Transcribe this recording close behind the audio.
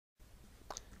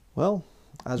Well,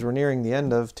 as we're nearing the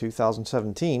end of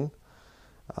 2017,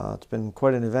 it's been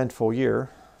quite an eventful year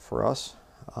for us.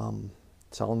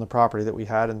 Selling the property that we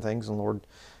had and things, and Lord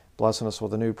blessing us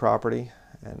with a new property,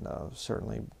 and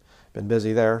certainly been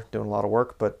busy there doing a lot of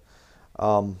work, but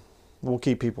we'll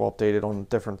keep people updated on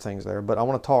different things there. But I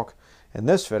want to talk in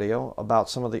this video about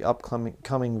some of the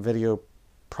upcoming video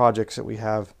projects that we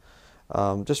have.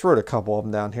 Just wrote a couple of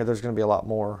them down here. There's going to be a lot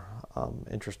more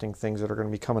interesting things that are going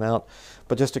to be coming out,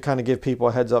 but just to kind of give people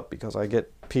a heads up, because I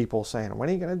get people saying, when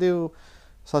are you going to do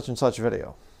such and such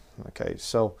video? Okay,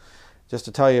 so just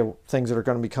to tell you things that are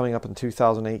going to be coming up in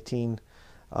 2018,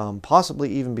 possibly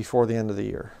even before the end of the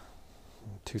year.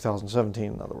 2017,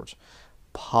 in other words.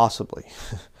 Possibly.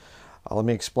 Let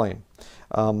me explain.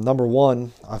 Number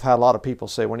one, I've had a lot of people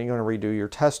say, when are you going to redo your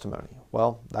testimony?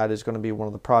 Well, that is going to be one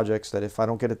of the projects that if I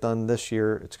don't get it done this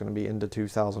year, it's going to be into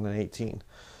 2018.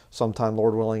 Sometime,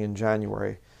 Lord willing, in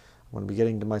January, I'm going to be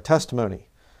getting to my testimony.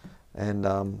 And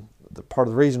part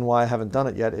of the reason why I haven't done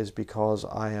it yet is because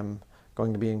I am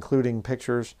going to be including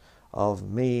pictures of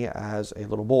me as a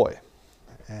little boy,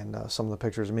 and some of the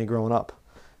pictures of me growing up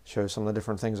show some of the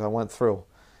different things I went through.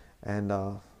 And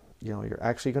you know, you're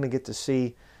actually going to get to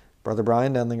see Brother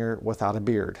Brian Dendlinger without a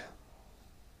beard.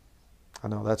 I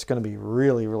know that's going to be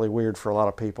really, really weird for a lot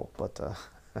of people, but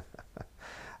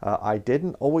I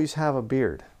didn't always have a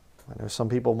beard. I know some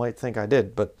people might think I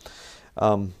did, but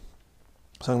so I'm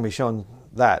going to be showing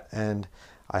that. And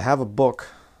I have a book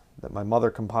that my mother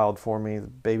compiled for me, the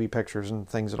baby pictures and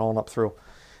things that on up through,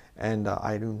 and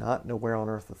I do not know where on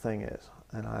earth the thing is.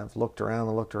 And I've looked around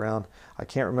and looked around. I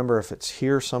can't remember if it's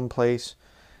here someplace,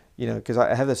 you know, because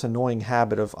I have this annoying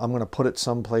habit of I'm going to put it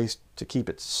someplace to keep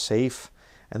it safe,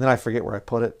 and then I forget where I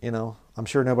put it. You know, I'm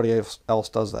sure nobody else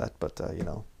does that, but you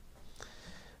know.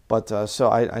 But so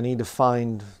I need to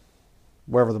find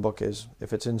wherever the book is,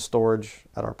 if it's in storage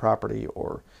at our property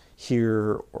or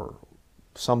here or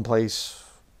someplace.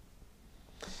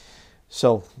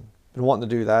 So been wanting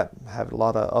to do that. Have a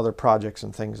lot of other projects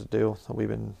and things to do that we've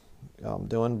been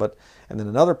doing. And then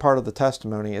another part of the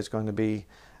testimony is going to be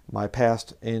my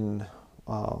past in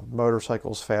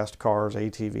motorcycles, fast cars,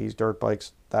 ATVs, dirt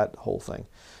bikes, that whole thing.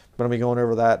 I'm going to be going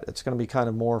over that. It's going to be kind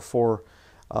of more for,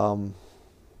 you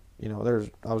know,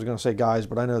 I was going to say guys,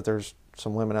 but I know that there's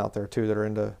some women out there too that are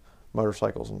into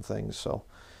motorcycles and things. So,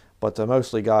 but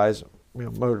mostly guys, you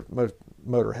know,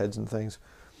 motorheads and things.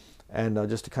 And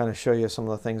just to kind of show you some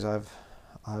of the things I've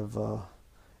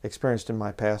experienced in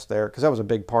my past there, because that was a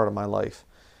big part of my life.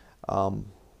 You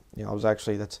know,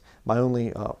 that's my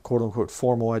only quote unquote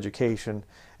formal education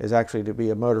is actually to be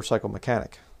a motorcycle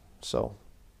mechanic. So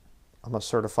I'm a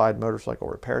certified motorcycle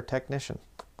repair technician.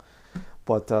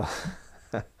 But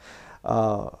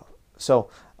so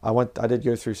I did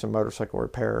go through some motorcycle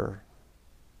repair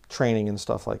training and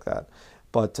stuff like that.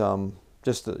 But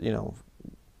just you know,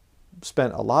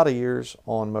 spent a lot of years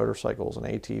on motorcycles and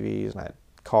ATVs, and I had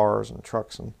cars and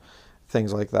trucks and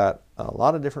things like that. A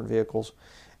lot of different vehicles,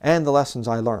 and the lessons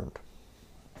I learned,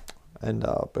 and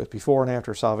both before and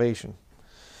after salvation.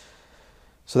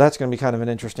 So that's going to be kind of an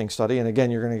interesting study. And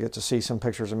again, you're going to get to see some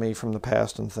pictures of me from the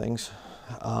past and things.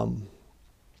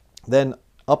 Then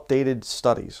updated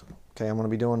studies. Okay, I'm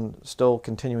going to be still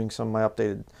continuing some of my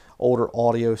updated older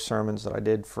audio sermons that I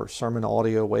did for Sermon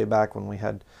Audio way back when we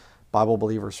had Bible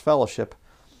Believers Fellowship.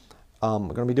 I'm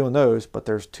going to be doing those, but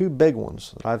there's two big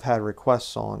ones that I've had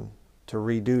requests on to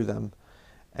redo them.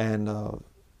 And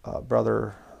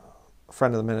brother,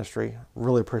 friend of the ministry,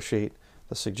 really appreciate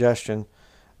the suggestion.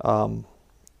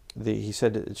 He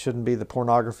said it shouldn't be the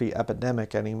pornography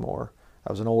epidemic anymore.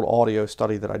 That was an old audio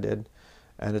study that I did,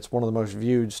 and it's one of the most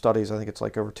viewed studies. I think it's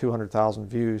like over 200,000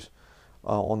 views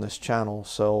on this channel.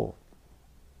 So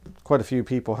quite a few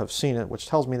people have seen it, which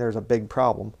tells me there's a big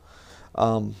problem.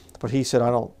 But he said,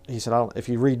 if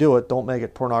you redo it, don't make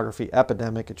it pornography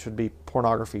epidemic. It should be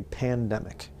pornography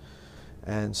pandemic.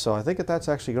 And so I think that's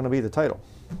actually going to be the title.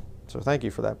 So thank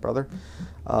you for that, brother.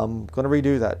 I'm going to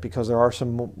redo that because there are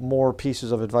some more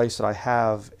pieces of advice that I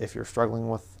have if you're struggling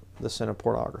with the sin of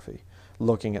pornography,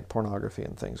 looking at pornography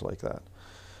and things like that.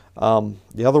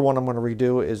 The other one I'm going to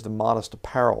redo is the modest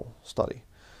apparel study.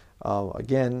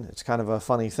 Again, it's kind of a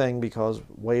funny thing because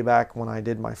way back when I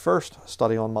did my first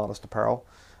study on modest apparel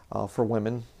for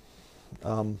women,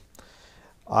 I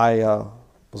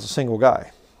was a single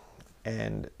guy.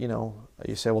 And, you know,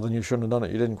 you say, well, then you shouldn't have done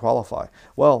it. You didn't qualify.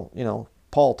 Well, you know,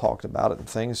 Paul talked about it and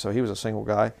things, so he was a single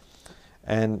guy.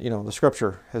 And, you know, the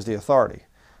scripture has the authority.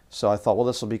 So I thought, well,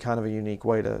 this will be kind of a unique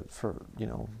way for, you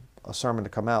know, a sermon to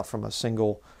come out from a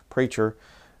single preacher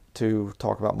to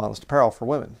talk about modest apparel for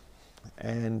women.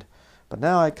 And But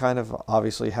now I kind of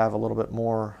obviously have a little bit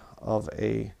more of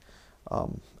a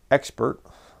expert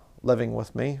living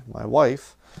with me, my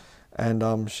wife,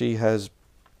 and she has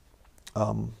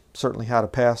certainly had a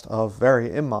past of very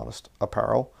immodest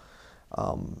apparel,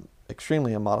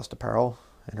 extremely immodest apparel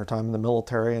in her time in the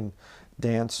military and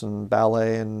dance and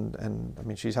ballet, and I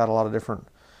mean, she's had a lot of different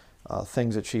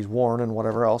things that she's worn and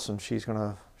whatever else, and she's going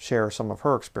to share some of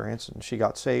her experience. And she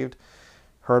got saved,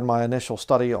 heard my initial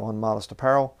study on modest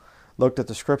apparel, looked at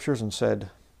the scriptures and said,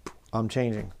 I'm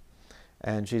changing.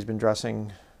 And she's been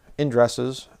dressing in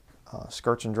dresses,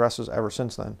 skirts and dresses ever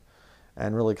since then,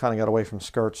 and really kind of got away from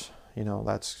skirts. You know,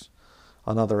 that's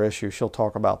another issue. She'll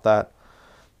talk about that.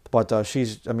 But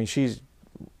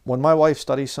when my wife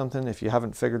studies something, if you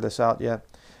haven't figured this out yet,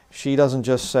 she doesn't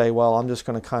just say, well, I'm just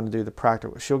going to kind of do the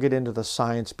practical. She'll get into the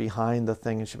science behind the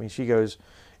thing. And she goes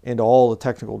into all the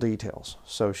technical details.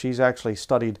 So she's actually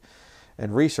studied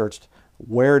and researched,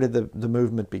 where did the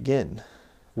movement begin?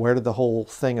 Where did the whole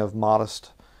thing of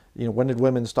modest, when did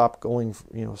women stop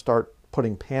start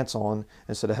putting pants on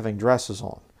instead of having dresses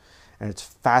on? And it's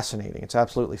fascinating. It's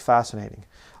absolutely fascinating.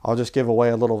 I'll just give away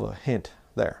a little of a hint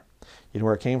there. You know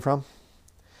where it came from?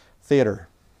 Theater.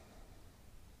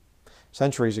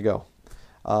 Centuries ago.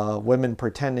 Women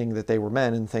pretending that they were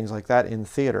men and things like that in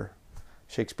theater.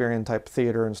 Shakespearean type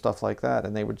theater and stuff like that.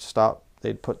 And they would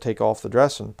take off the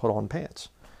dress and put on pants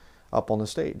up on the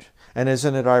stage. And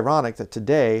isn't it ironic that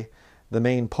today the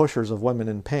main pushers of women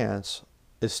in pants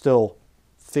is still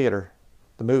theater,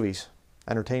 the movies,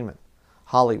 entertainment,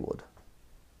 Hollywood.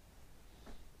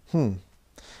 And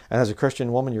as a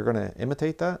Christian woman, you're going to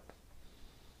imitate that?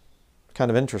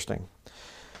 Kind of interesting.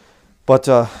 But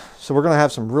so we're going to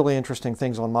have some really interesting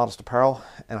things on modest apparel,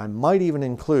 and I might even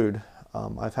include,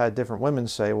 I've had different women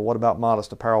say, well, what about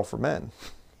modest apparel for men?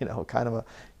 Kind of a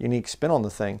unique spin on the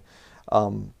thing,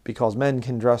 because men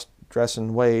can dress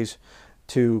in ways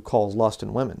to cause lust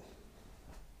in women.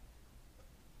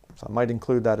 So I might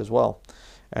include that as well.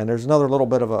 And there's another little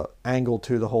bit of an angle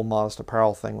to the whole modest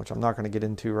apparel thing, which I'm not going to get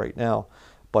into right now,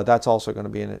 but that's also going to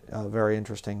be a very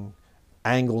interesting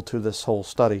angle to this whole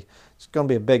study. It's going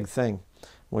to be a big thing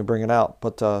when we bring it out.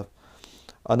 But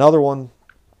another one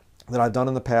that I've done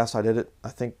in the past, I did it, I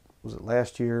think, was it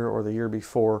last year or the year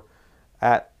before,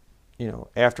 at,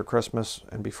 after Christmas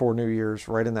and before New Year's,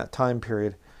 right in that time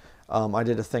period, I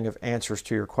did a thing of answers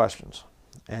to your questions.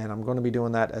 And I'm going to be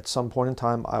doing that at some point in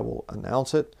time. I will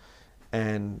announce it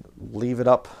and leave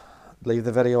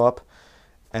the video up,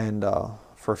 and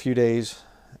for a few days.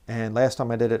 And last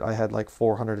time I did it, I had like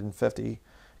 450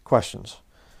 questions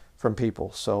from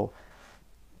people. So,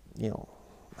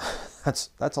 that's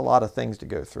a lot of things to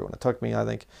go through. And it took me, I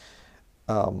think,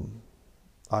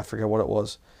 I forget what it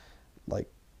was,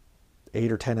 like 8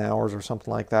 or 10 hours or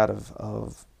something like that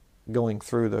of going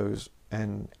through those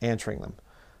and answering them.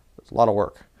 It's a lot of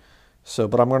work. So,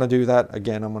 but I'm going to do that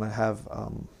again. I'm going to have,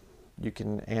 you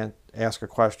can ask a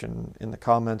question in the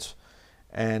comments,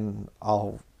 and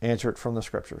I'll answer it from the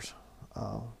scriptures.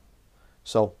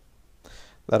 So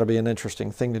that'll be an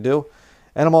interesting thing to do.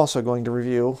 And I'm also going to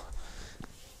review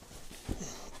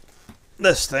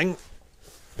this thing,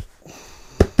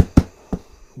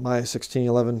 my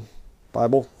 1611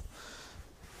 Bible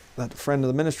that a friend of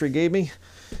the ministry gave me,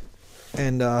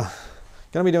 and going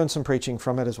to be doing some preaching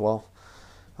from it as well,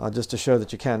 just to show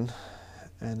that you can.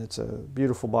 And it's a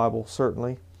beautiful Bible,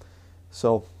 certainly.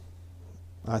 So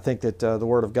I think that the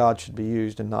Word of God should be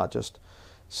used and not just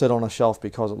sit on a shelf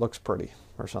because it looks pretty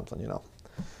or something,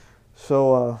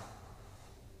 So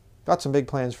got some big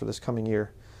plans for this coming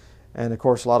year. And, of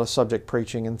course, a lot of subject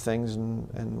preaching and things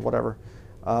and whatever.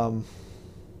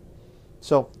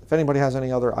 So if anybody has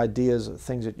any other ideas,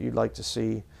 things that you'd like to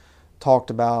see talked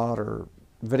about, or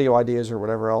video ideas or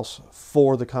whatever else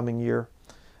for the coming year,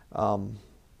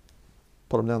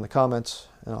 put them down in the comments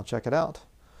and I'll check it out.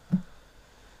 I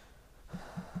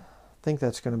think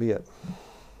that's going to be it.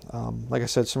 Like I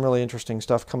said, some really interesting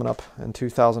stuff coming up in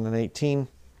 2018.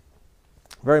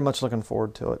 Very much looking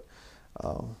forward to it.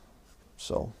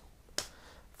 So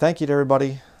thank you to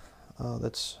everybody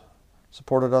that's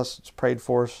supported us, that's prayed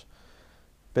for us,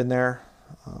 been there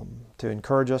to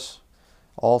encourage us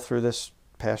all through this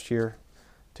past year,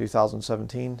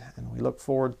 2017. And we look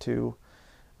forward to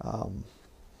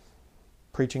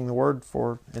preaching the Word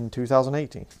in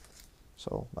 2018.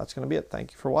 So that's going to be it.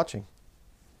 Thank you for watching.